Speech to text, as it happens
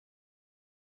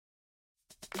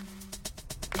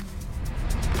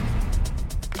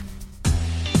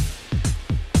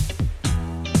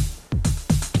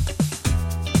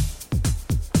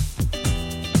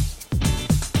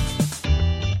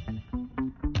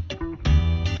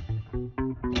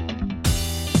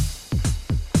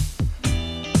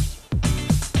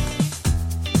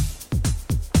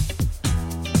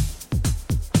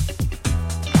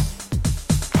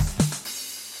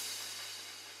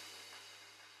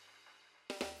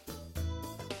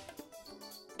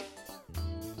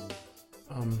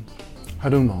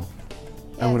Harumo,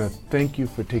 Yes. I want to thank you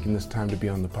for taking this time to be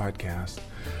on the podcast.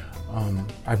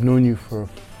 I've known you for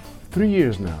 3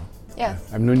 years now.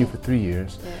 Yes. I've known you for 3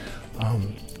 years. Yeah.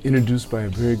 Introduced by a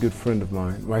very good friend of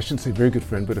mine. Well, I shouldn't say very good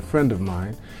friend, but a friend of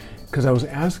mine, because I was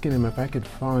asking him if I could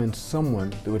find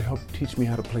someone that would help teach me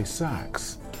how to play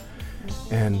sax.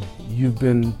 And you've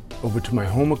been over to my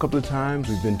home a couple of times.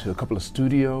 We've been to a couple of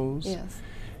studios. Yes.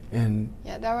 And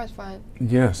Yeah, that was fun.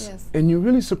 yes. Yes. And you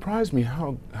really surprised me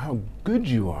how good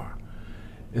you are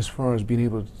as far as being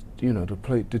able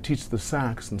to teach the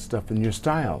sax and stuff, and your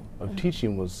style of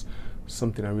teaching was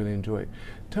something I really enjoyed.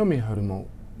 Tell me, Harumo,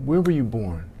 where were you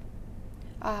born?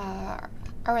 I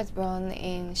was born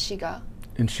in Shiga.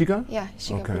 In Shiga? Yeah,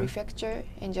 Shiga Okay. Prefecture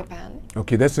in Japan.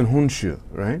 Okay, that's in Honshu,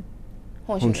 right?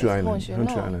 Honshu Island. Honshu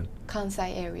Honshu no Island.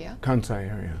 Kansai area. Kansai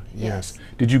area. Yes. Yes.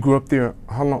 Did you grow up there?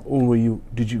 How long old were you?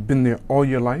 Did you been there all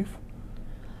your life?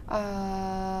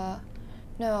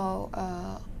 No,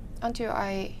 until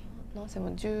I 何歳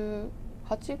も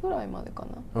18ぐらいまでか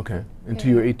な Okay. Until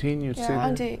you were 18, you'd stay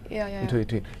Yeah, there? yeah. Until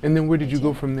 18. And then where did you go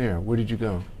 18. from there? Where did you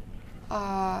go?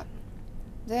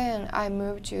 Then I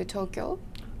moved to Tokyo.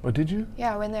 Oh, did you?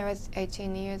 Yeah, when I was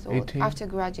 18 years old. 18? After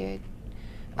graduate,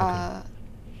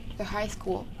 the high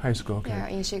school. High school, okay. Yeah,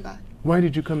 in Shiga. Why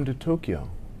did you come to Tokyo?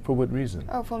 For what reason?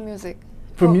 Oh, for music.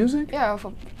 For music? Yeah,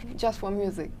 just for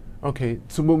music. Okay,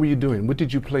 so what were you doing? What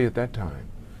did you play at that time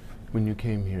when you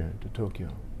came here to Tokyo?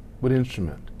 What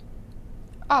instrument?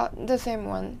 The same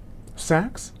one.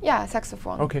 Sax? Yeah,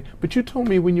 saxophone. Okay, but you told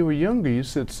me when you were younger, you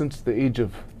said since the age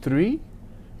of 3,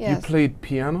 Yes. you played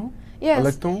piano? Yes.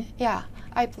 Electron? Yeah,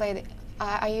 I played.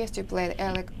 I used to play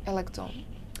the electron.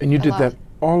 And you A did lot. that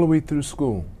all the way through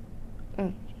school?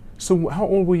 Mm. So how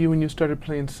old were you when you started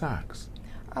playing sax?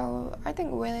 Oh, I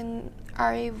think when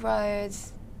I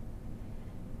was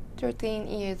 13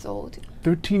 years old.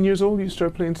 13 years old you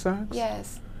started playing sax?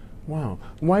 Yes. Wow.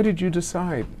 Why did you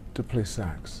decide to play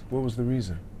sax? What was the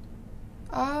reason?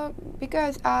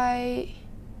 Because I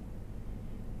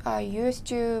used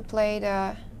to play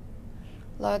a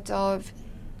lot of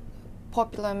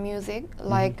popular music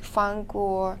like funk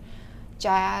or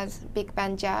jazz, big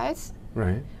band jazz,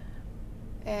 Right.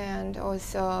 and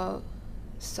also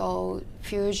soul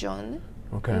fusion.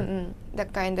 Okay.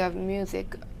 That kind of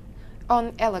music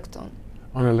on electron.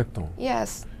 On electron.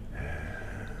 Yes.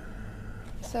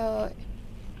 So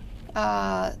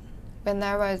when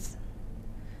I was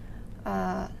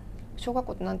小学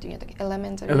校ってなんて言うんだっけ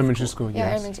Elementary school,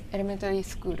 Yeah, yes. elementary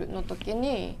school の時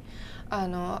にI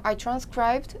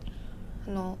transcribed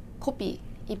コピ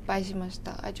ーいっぱいしまし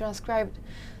た。I transcribed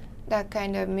that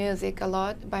kind of music a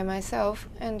lot by myself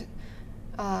and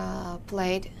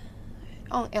played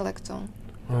on electron.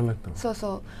 On electron. そう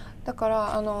そうだか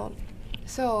らI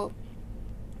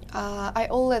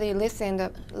already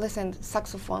listened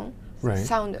saxophone Right.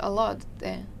 sound a lot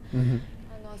then. Mm-hmm.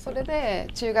 それで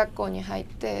中学校に入っ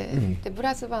て、でブ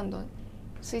ラスバンド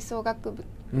吹奏楽部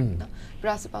のブ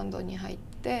ラスバンドに入っ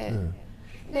て、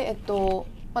でど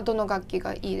の楽器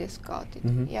がいいですかって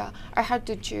言って、Yeah, I had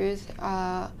to choose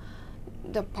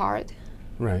the part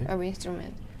Right. of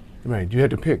instrument. Right. You had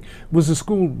to pick. Was the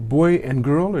school boy and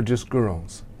girl or just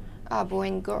girls? Boy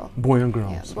and girl. Boy and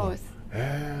girls. Yeah, both.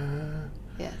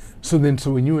 Yes. So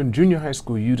when you were in junior high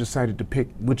school, you decided to pick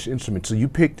which instrument. So you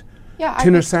picked Yeah,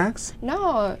 tenor sax?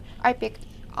 No, I picked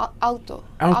alto.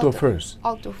 Alto first.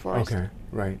 Alto first. Okay,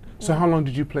 right. So how long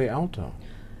did you play alto?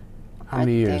 How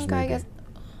many years? I think I maybe? guess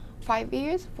 5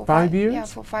 years. For 5 years? Yeah,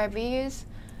 for 5 years.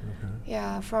 Okay.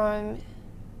 Yeah, from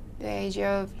the age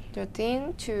of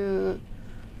 13 to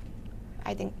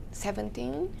I think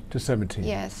 17. To 17.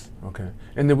 Yes. Okay.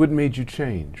 And then what made you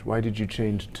change? Why did you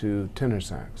change to tenor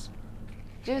sax?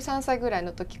 13歳ぐらい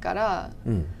の時から、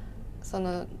そ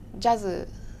のジャズ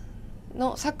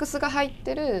のサックスが入っ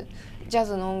てるジャ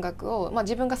ズの音楽を、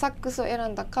自分がサックスを選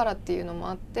んだからっていうのも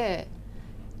あって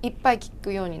いっぱい聴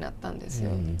くようになったんですよ、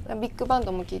ビッグバン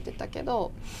ドも聴いてたけ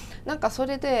どなんかそ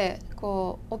れで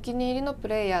こうお気に入りのプ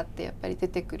レイヤーってやっぱり出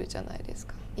てくるじゃないです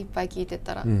かいっぱい聴いて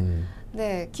たら、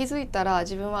で気づいたら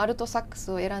自分はアルトサック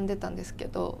スを選んでたんですけ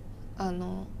ど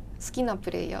好きなプ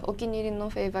レイヤー、お気に入りの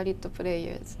フェイバリットプレイ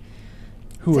ヤーズ。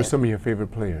Who are some of your favorite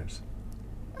players?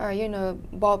 You know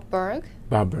Bob Berg.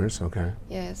 Bob Burns, okay.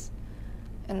 Yes.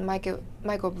 And Michael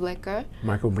Blecker.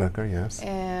 Michael Blecker, yes.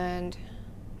 And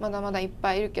まだまだいっ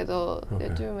ぱいいるけど、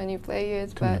there are too many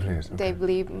players, Too many but players, okay. Dave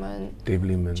Liebman, Dave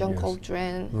Lehman, John yes.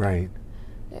 Coltrane, Right.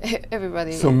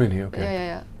 everybody. So many, okay.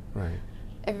 Yeah. Right.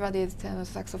 Everybody is tenor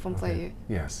saxophone player.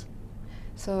 Yes.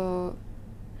 So,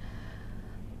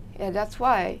 yeah, that's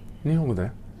why. 日本語で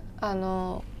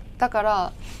だか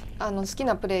ら好き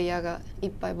なプレイヤーがいっ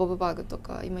ぱいボブ・バーグと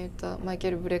か今言ったマイケ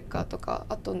ル・ブレッカーとか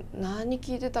あと何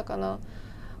聞いてたかな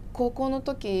高校の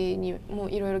時にも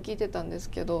いろいろ聞いてたんです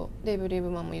けどデイブ・リー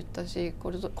ブマンも言ったしコ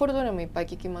ルドレもいっぱい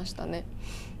聞きましたね。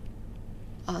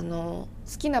好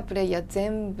きなプレイヤー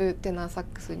全部テナーサッ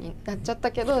クスになっちゃっ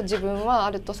たけど自分は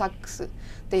アルトサックスっ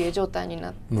ていう状態にな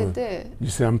ってて、You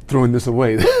say I'm throwing this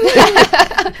away.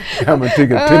 I'm gonna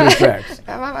take a tenor sax.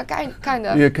 kind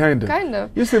of. Yeah, kind of. Kind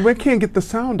of. You say, well, I can't get the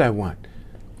sound I want.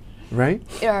 Right?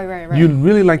 Yeah, right. You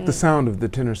really like the sound of the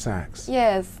tenor sax.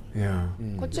 Yes. Yeah.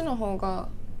 こっちの方が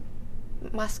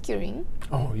マスキュリン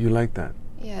Oh, you like that?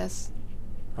 Yes.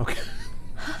 Okay.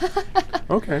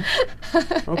 Okay.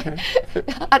 Okay.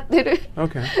 合ってる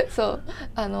Okay. そう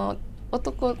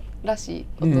男らしい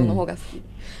音の方が好き、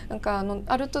なんか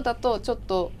アルトだとちょっ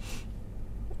と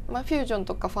フュージョン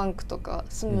とかファンクとか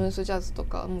スムースジャズと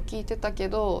かも聞いてたけ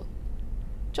ど、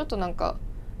ちょっとなんか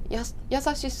優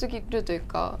しすぎるという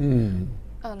か、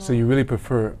So you really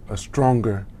prefer a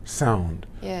stronger sound,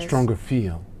 Yes. stronger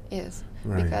feel. Yes,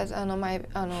 Right. because my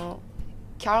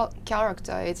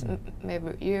character is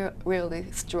maybe really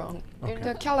strong. Okay.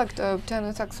 The character of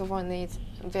tenor saxophone is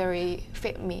very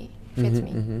fits me.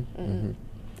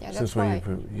 Yeah, So that's that's why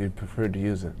why. you prefer to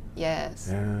use it. Yes.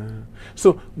 Yeah.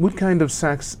 So what kind of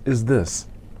sax is this?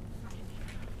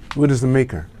 What is the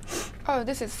maker? Oh,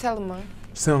 this is Selmer.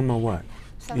 Selma what?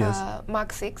 Yes.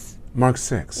 Mark 6. Mark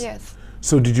 6. Yes.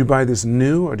 So did you buy this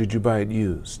new or did you buy it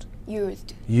used?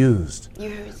 Used. Used.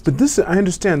 Used. But this, I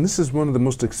understand, this is one of the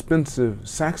most expensive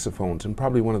saxophones and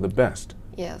probably one of the best.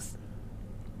 Yes.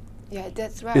 Yeah,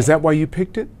 that's right. Is that why you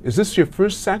picked it? Is this your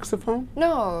first saxophone?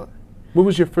 No. What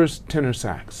was your first tenor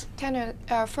sax?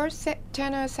 First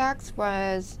tenor sax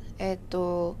was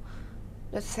the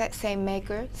same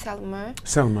maker, Selmer.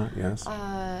 Selma, yes.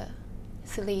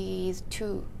 Series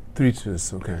 2. 3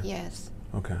 twos, okay. Yes.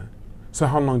 Okay. So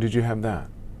how long did you have that?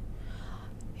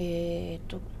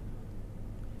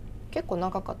 結構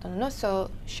長かったの Not so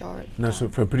short. Not so,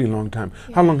 for a pretty long time.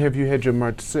 How long have you had your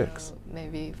Mark 6?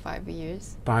 Maybe 5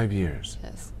 years. 5 years.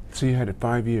 Yes. So you had it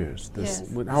 5 years. Yes.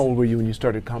 How old were you when you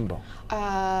started combo?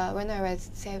 When I was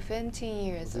 17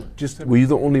 years old. Were you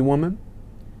the only woman?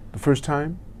 The first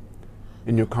time?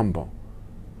 In your combo?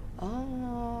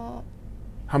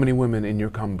 How many women in your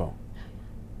combo?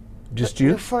 Just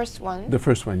you? The first one. The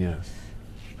first one, yes.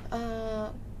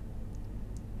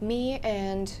 Me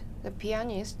and the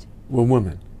pianist. Were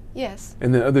women? Yes.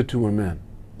 And the other 2 were men?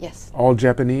 Yes. All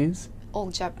Japanese? All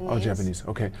Japanese. All Japanese,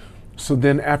 okay. So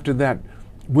then after that,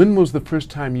 when was the first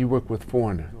time you worked with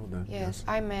foreigner? Yes,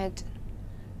 I met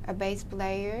a bass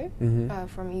player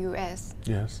from US.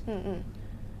 Yes.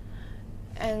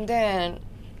 And then,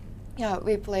 yeah,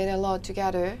 we played a lot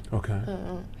together. Okay.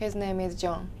 His name is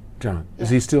John. John. Yeah. Is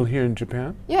he still here in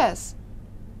Japan? Yes.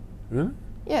 Really?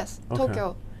 Yes. Okay.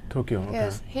 Tokyo. Tokyo, okay.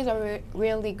 Yes, he's a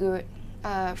really good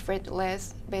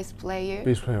fretless bass player.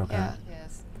 Bass player, okay. Yeah.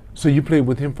 Yes. So you played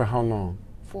with him for how long?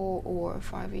 4 or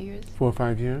 5 years. 4 or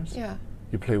 5 years? Yeah.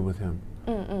 You played with him?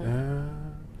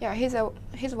 Yeah, he's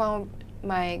one of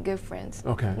my good friends.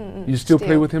 Okay. You still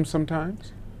play with him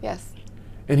sometimes? Yes.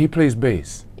 And he plays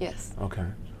bass? Yes. Okay.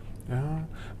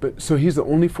 But so he's the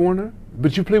only foreigner?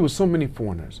 But you play with so many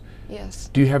foreigners. Yes.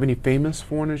 Do you have any famous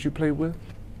foreigners you play with?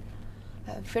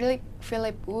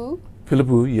 Philip Wu. Philip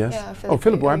Wu, yes. Yeah,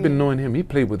 Philip Wu, I've been Wu. knowing him. He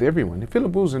played with everyone.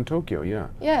 Philip Wu's in Tokyo, yeah.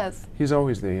 Yes. He's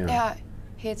always there, yeah. Yeah,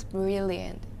 he's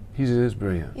brilliant. He is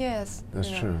brilliant. Yes. That's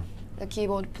true. The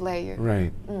keyboard player.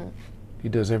 Right. He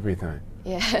does everything.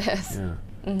 Yes.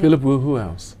 Yeah. Philip Wu, who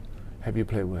else have you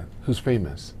played with? Who's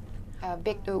famous?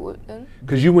 Victor Wooten.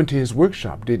 Because you went to his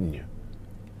workshop, didn't you?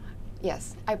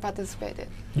 Yes, I participated.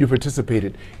 You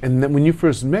participated. And then when you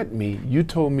first met me, you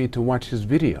told me to watch his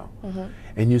video.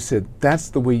 And you said, that's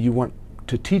the way you want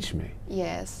to teach me.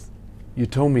 Yes. You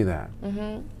told me that.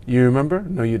 You remember?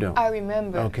 No, you don't. I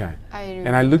remember. Okay. I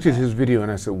And I looked at that. his video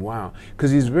and I said, wow.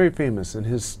 Because he's very famous and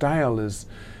his style is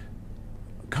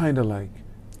kind of like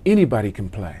anybody can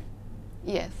play.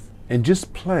 Yes. And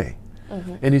just play.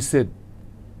 And he said,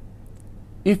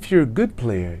 if you're a good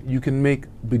player, you can make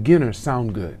beginners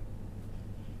sound good.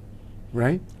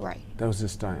 Right? Right. That was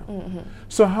his style. Mhm.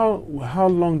 So how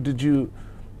long did you?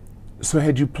 So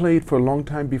had you played for a long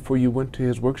time before you went to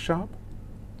his workshop?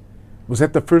 Was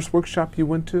that the first workshop you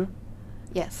went to?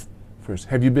 Yes. First.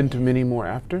 Have you been to many more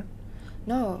after?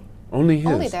 No. Only his.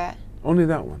 Only that. Only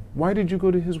that one. Why did you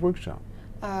go to his workshop?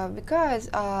 Because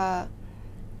I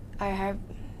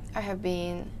have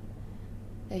been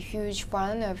a huge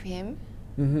fan of him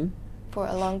Mm-hmm. for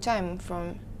a long time.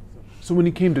 From So when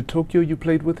he came to Tokyo, you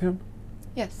played with him?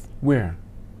 yes. Where?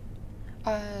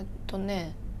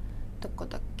 ね、どこ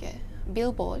だっけ?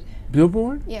 Billboard.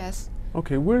 Billboard? Yes.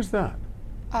 Okay, where's that?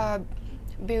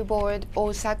 Billboard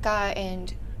Osaka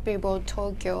and Billboard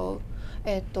Tokyo.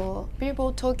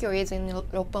 Billboard Tokyo is in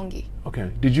Roppongi.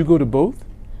 Okay. Did you go to both?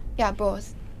 Yeah,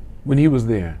 both. When he was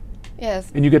there?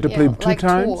 Yes. And you get to play Yeah, two like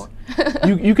times?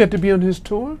 tour. You get to be on his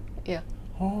tour? Yeah.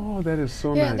 Oh, that is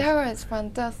so Yeah, nice. that was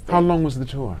fantastic. How long was the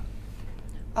tour?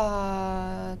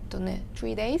 ね,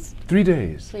 3 days. 3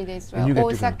 days. 3 days. And you get to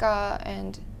go. Osaka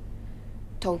and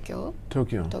Tokyo.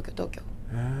 Tokyo. Tokyo.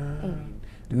 Ah.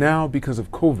 Now, because of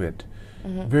COVID,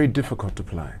 very difficult to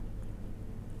play.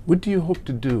 What do you hope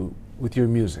to do with your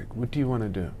music? What do you want to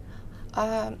do?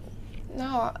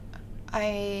 Now,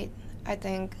 I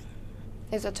think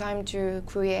it's a time to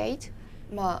create.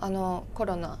 コ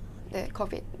ロナで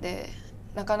COVID で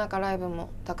なかなかライブも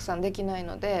たくさんできない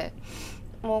ので、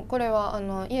もうこれは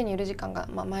家にいる時間が、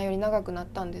前より長くなっ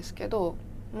たんですけど、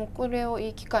もうこれをい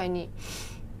い機会に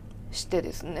して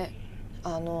ですね、ち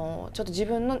ょっと自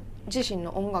身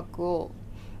の音楽を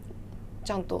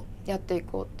ちゃんとやってい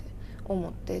こうって思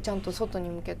って、ちゃんと外に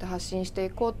向けて発信してい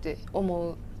こうって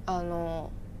思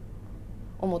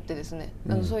ってですね、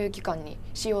そういう期間に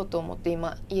しようと思って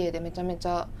今家でめちゃめち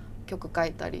ゃ曲書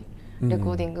いたりレ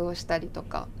コーディングをしたりと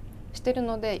かしてる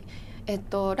ので、ラ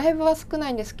イブは少な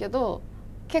いんですけど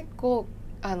結構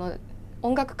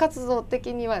音楽活動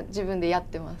的には自分でやっ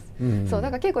てます、そうだ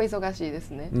から結構忙しいで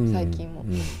すね、最近も。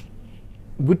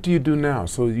What do you do now?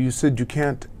 So you said you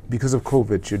can't, because of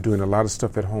COVID, you're doing a lot of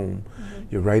stuff at home.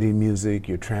 You're writing music,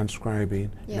 you're transcribing,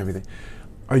 and everything.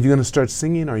 Are you going to start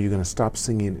singing, or are you going to stop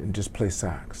singing and just play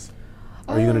sax?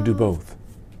 Or are you going to do both?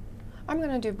 I'm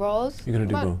going to do both. You're going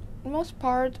to do both? Most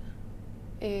part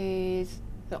is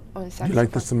on saxophone. You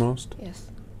like this the most?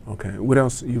 Yes. Okay. What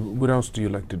else do you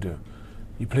like to do?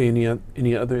 You play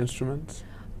any other instruments?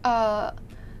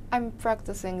 I'm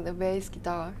practicing the bass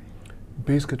guitar.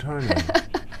 Bass guitar now.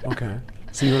 Okay.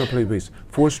 So you want to play bass?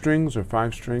 4 strings or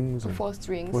 5 strings? 4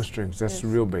 strings. 4 strings. That's the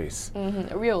real bass.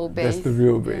 Real bass. That's the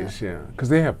real bass, yeah. Because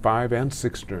they have 5 and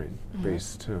 6 string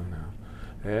bass too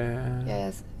now. Yeah.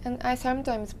 Yes, and I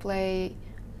sometimes play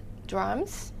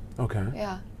drums. Okay.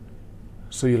 Yeah.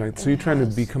 So you're trying to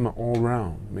become an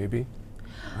all-round, maybe?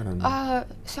 I don't know.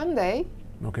 Someday.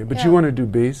 Okay, but you want to do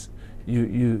bass.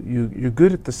 You're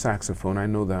good at the saxophone, I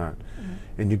know that.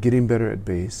 And you're getting better at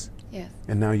bass. Yes.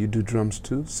 And now you do drums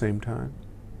too, same time?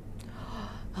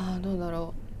 どうだ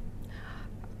ろ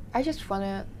う. I just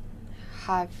wanna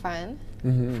have fun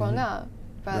for now,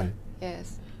 but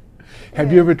yes.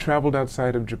 Have you ever traveled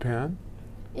outside of Japan?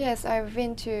 Yes, I've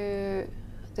been to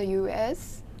the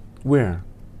U.S. Where?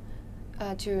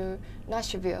 To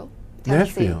Nashville,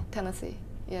 Nashville? Tennessee.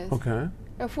 Yes. Okay.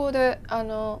 For the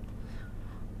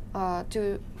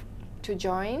to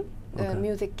join the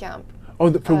music camp.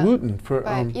 Oh, for Wooten, for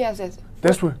yes.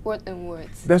 That's where. Wooten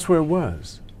Woods. That's where it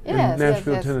was. Yes, in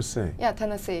Nashville, yes. Tennessee. Yeah,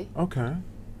 Tennessee. Okay.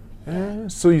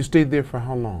 So you stayed there for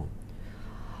how long?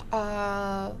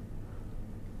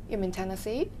 You mean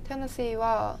Tennessee? Tennessee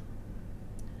was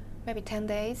maybe 10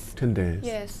 days. 10 days.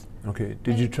 Yes. Okay.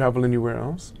 Did you travel anywhere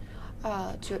else?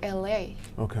 To LA.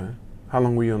 Okay. How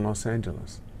long were you in Los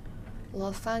Angeles?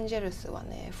 Los Angeles は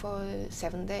ね for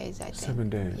 7 days, I think. 7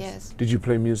 days. Yes. Did you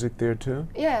play music there too?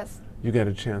 Yes. You got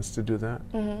a chance to do that?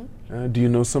 Do you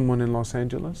know someone in Los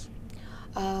Angeles?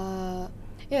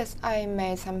 Yes, I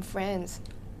made some friends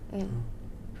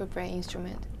who play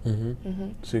instrument.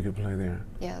 So you could play there?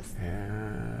 Yes.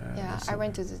 Yeah. I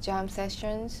went to the jam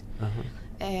sessions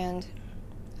and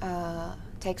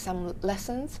take some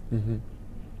lessons.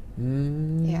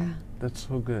 Yeah. That's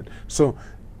so good. So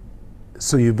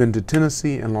you've been to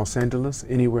Tennessee and Los Angeles.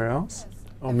 Anywhere else?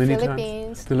 Yes. Oh, many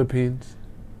Philippines. times. Philippines.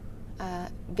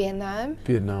 Vietnam.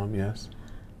 Vietnam, yes.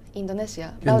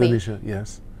 Indonesia. Bali. Indonesia,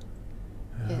 yes.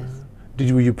 Yes.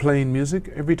 Were you playing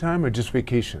music every time or just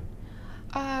vacation?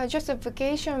 Just a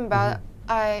vacation, but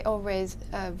I always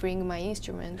bring my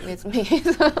instrument with me.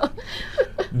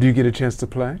 Do you get a chance to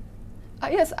play?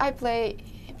 Yes, I play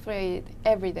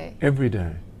every day. Every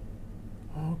day.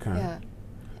 Okay. Yeah,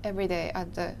 every day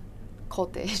at the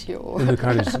cottage or in the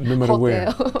cottage, no matter where.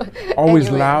 hotel. Always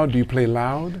Anyway. loud? Do you play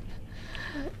loud?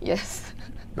 Yes.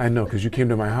 I know, because you came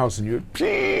to my house and you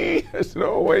I said,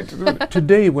 oh, wait.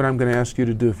 Today, what I'm going to ask you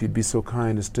to do, if you'd be so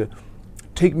kind, is to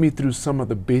take me through some of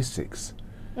the basics.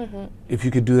 If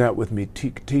you could do that with me,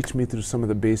 teach me through some of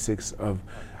the basics of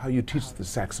how you teach the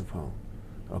saxophone.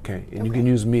 Okay? And you can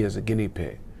use me as a guinea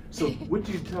pig. So what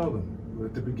do you tell them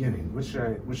at the beginning?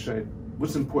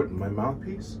 What's important, my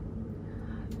mouthpiece?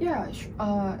 Yeah,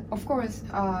 of course,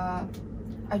 I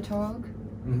talk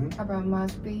about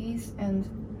mouthpiece and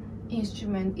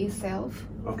instrument itself.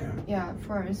 Okay. Yeah,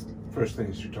 first. First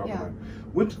things you talk about.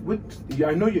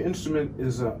 I know your instrument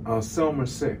is a Selmer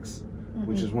 6,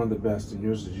 which is one of the best, and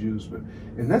yours is used,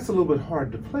 and that's a little bit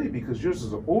hard to play because yours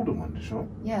is an older one, Deshaun.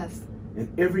 Yes. And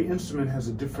every instrument has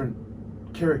a different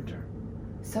character.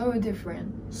 So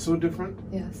different. So different?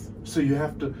 Yes. So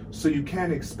you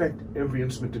can't expect every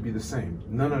instrument to be the same.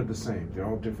 None are the same. They're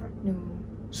all different. No.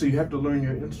 So you have to learn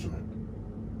your instrument.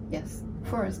 Yes.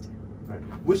 First. Right.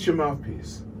 What's your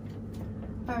mouthpiece?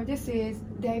 This is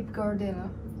Dave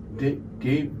Gardella. Dave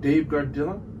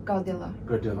Gardella?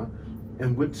 Gardella.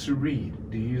 And what's your reed?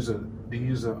 Do you use a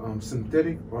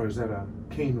synthetic or is that a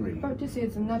cane reed? This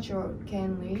is natural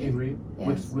cane reed. Cane reed?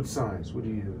 Yes. What size? What do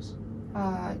you use?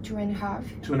 2.5.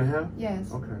 2.5?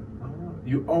 Yes. Okay.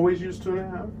 You always use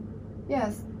 2.5?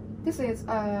 Yes. This is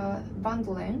Van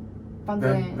Doren. Van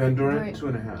Doren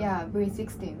 2.5. Yeah,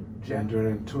 V16. Van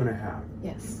Doren 2.5.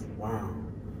 Yes. Wow.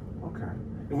 Okay.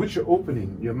 And what's your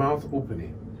opening? Your mouth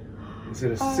opening? Is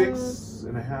it a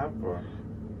 6.5 or?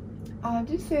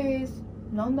 This is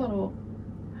なんだろう.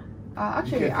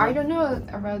 Actually, I don't know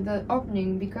about the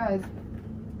opening because.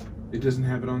 It doesn't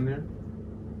have it on there?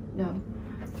 No.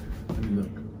 Let me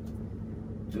look.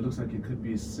 It looks like it could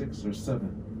be 6 or 7.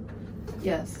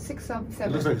 Yes, 6 or 7.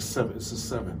 It looks like 7. It's a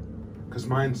 7. Because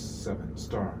mine's 7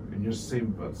 star, and yours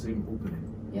same opening.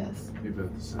 Yes. Maybe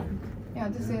about the same. Yeah,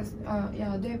 this is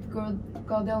Dave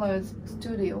Gardella's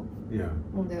studio. Yeah.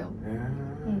 Model. Yeah.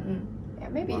 Yeah,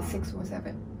 maybe 6 or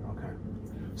 7. Okay.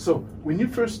 So when you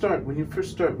practice,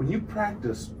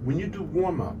 when you do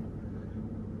warm up,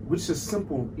 which is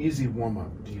simple, easy warm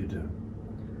up do you do?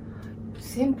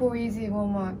 Simple, easy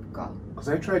warm up. Because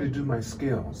I try to do my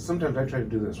scales. Sometimes I try to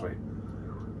do this way.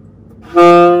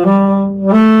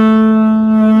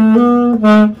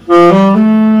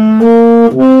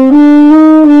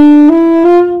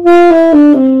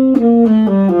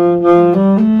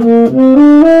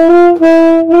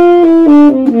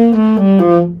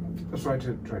 That's what I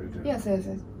try to do. Yes.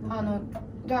 Okay.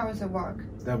 That was a work.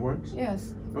 That works?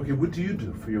 Yes. Okay, what do you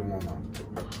do for your warm up?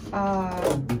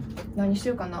 何し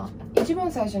ようかな。一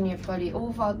番最初にやっぱり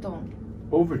オーバートーン。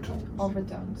Overtones.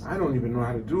 Overtones. I don't even know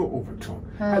how to do an overtone.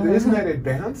 Isn't that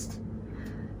advanced?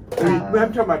 I'm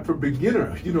talking about for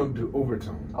beginner. You don't do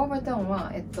overtone. オーバートーン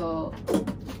は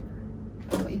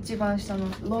一番下の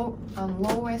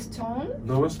lowest tone.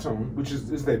 Lowest tone, which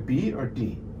is that B or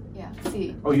D? Yeah,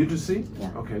 C. Oh, you do C?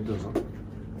 Yeah. Okay, it does.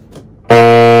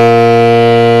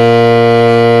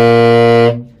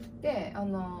 で、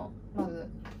まず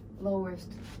lowest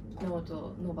note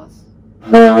を伸ばす。そ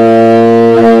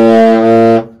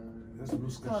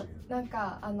うなん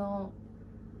か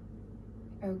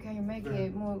can you make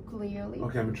it more clearly?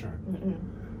 Okay, I'm gonna try.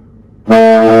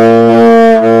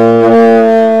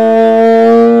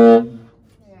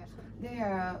 There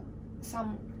are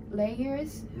some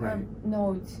layers Right. of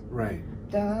notes. Right.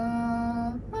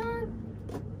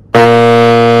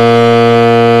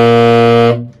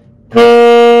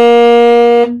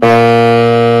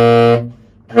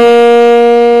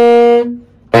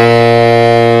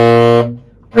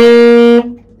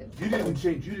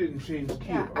 You didn't change key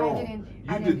Yeah, at all.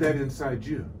 I You did that inside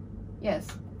you. Yes.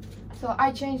 So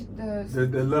I changed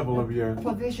The level of your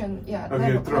position. Yeah, of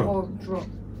your throat. level of drop.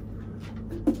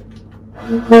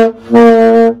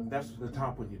 That's the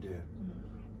top one you did.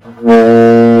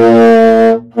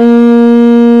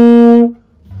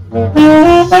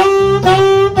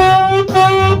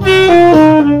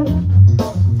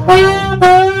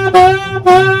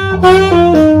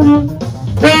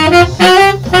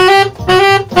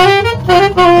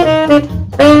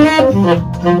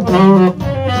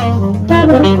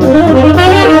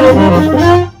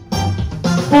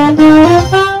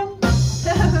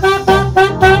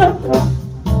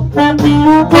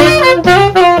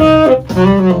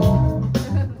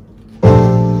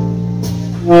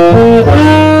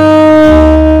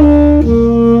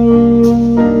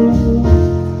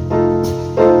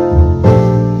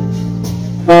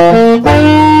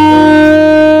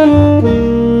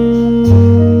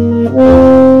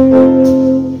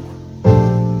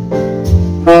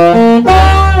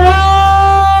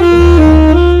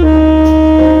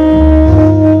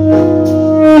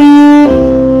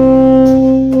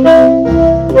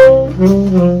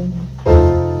 Thank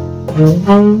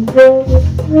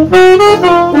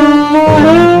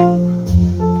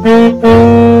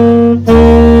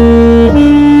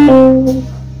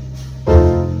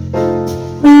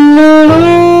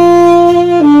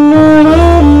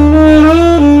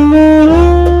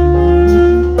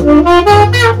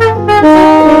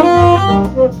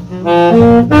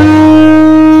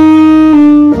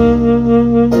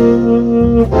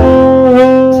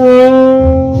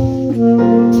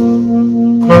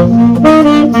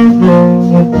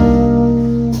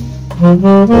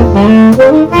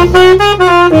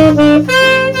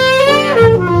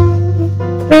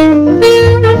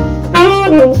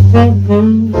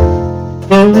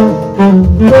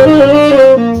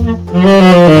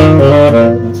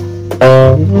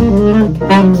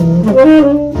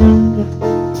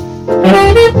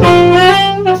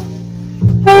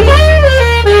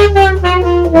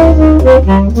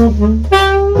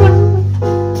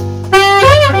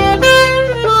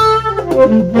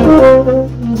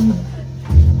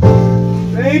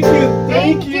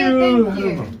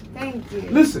you.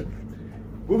 Listen,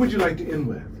 what would you like to end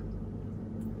with?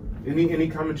 Any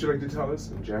comments you'd like to tell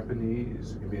us in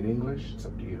Japanese, maybe in English? It's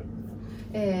up to you.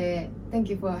 Thank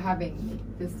you for having me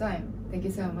this time. Thank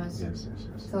you so much. Yes, yes,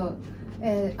 yes. そう、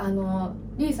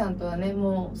リーさんとはね、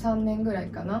もう3年ぐらい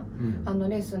かな、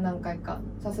レッスン何回か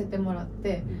させてもらっ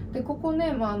て、でここ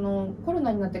ね、コロ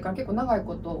ナになってから結構長い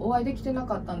ことお会いできてな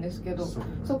かったんですけど、そ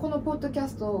うこのポッドキャ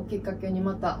ストをきっかけに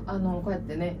またこうやっ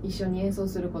てね一緒に演奏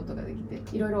することができて、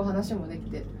いろいろお話もでき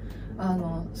て、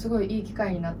すごいいい機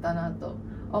会になったなと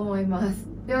思います。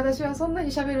で私はそんな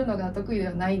に喋るのが得意で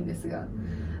はないんですが、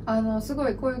すご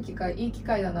いこういう機会いい機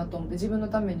会だなと思って、自分の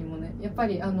ためにもね、やっぱ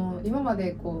り今ま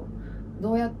でこう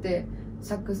どうやって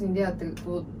サックスに出会って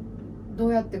ど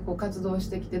うやってこう活動し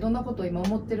てきて、どんなことを今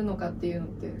思ってるのかっていうのっ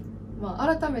て、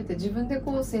改めて自分で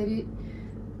こう整理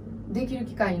できる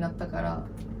機会になったから、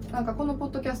なんかこのポッ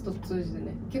ドキャストを通じて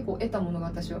ね結構得たものが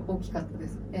私は大きかったで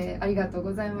す。ありがとう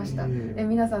ございました。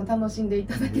皆さん楽しんでい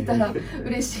ただけたら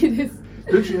嬉しいです。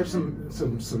Don't you have some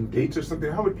dates or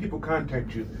something? How would people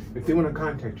contact you if they want to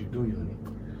contact you? どういうふうに？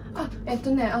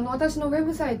私のウェ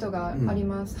ブサイトがあり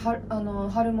ます。は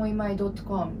るもいまい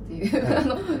 .com っていう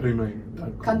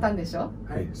簡単でしょ？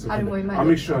はい。はるもいまい。I'll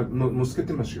make sure もうつけ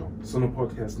てますよ。そのポッ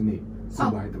ドキャストに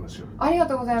全部入ってますよ。ありが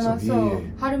とうございます。そう、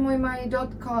はるもいまい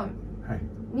 .com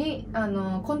に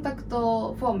コンタク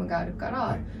トフォームがあるか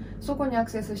ら、そこにア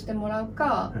クセスしてもらう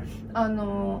か、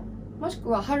もしく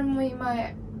ははるもいま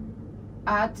い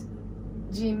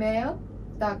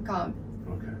@gmail.com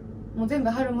もう全部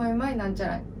はるもいまいなんちゃ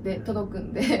らで届く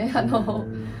んでそ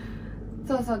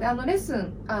うそうでレッス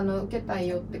ン受けたい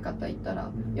よって方いたら、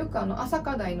よく朝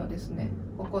課題のですね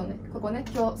ここね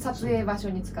今日撮影場所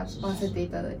に使わせてい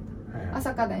ただいた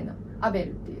朝課題のアベ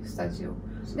ルっていうスタジオ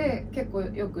で結構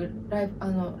よくライ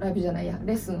ブじゃないや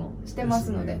レッスンをしてま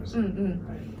すので、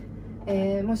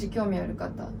もし興味ある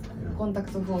方コンタ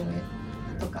クトフォーム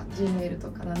とか G メールと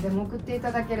か何でも送ってい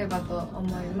ただければと思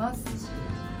います。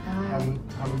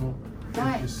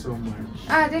Thank you so much.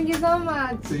 Thank you so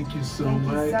much. Thank you so Thank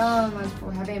much. you so much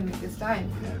for having me this time.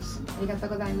 Yes. ありがとう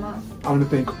ございます。I want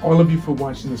to thank all of you for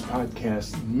watching this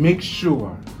podcast. Make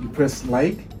sure you press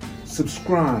like,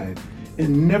 subscribe,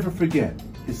 and never forget,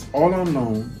 it's all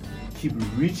unknown. Keep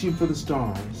reaching for the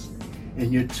stars,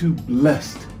 and you're too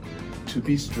blessed to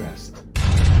be stressed.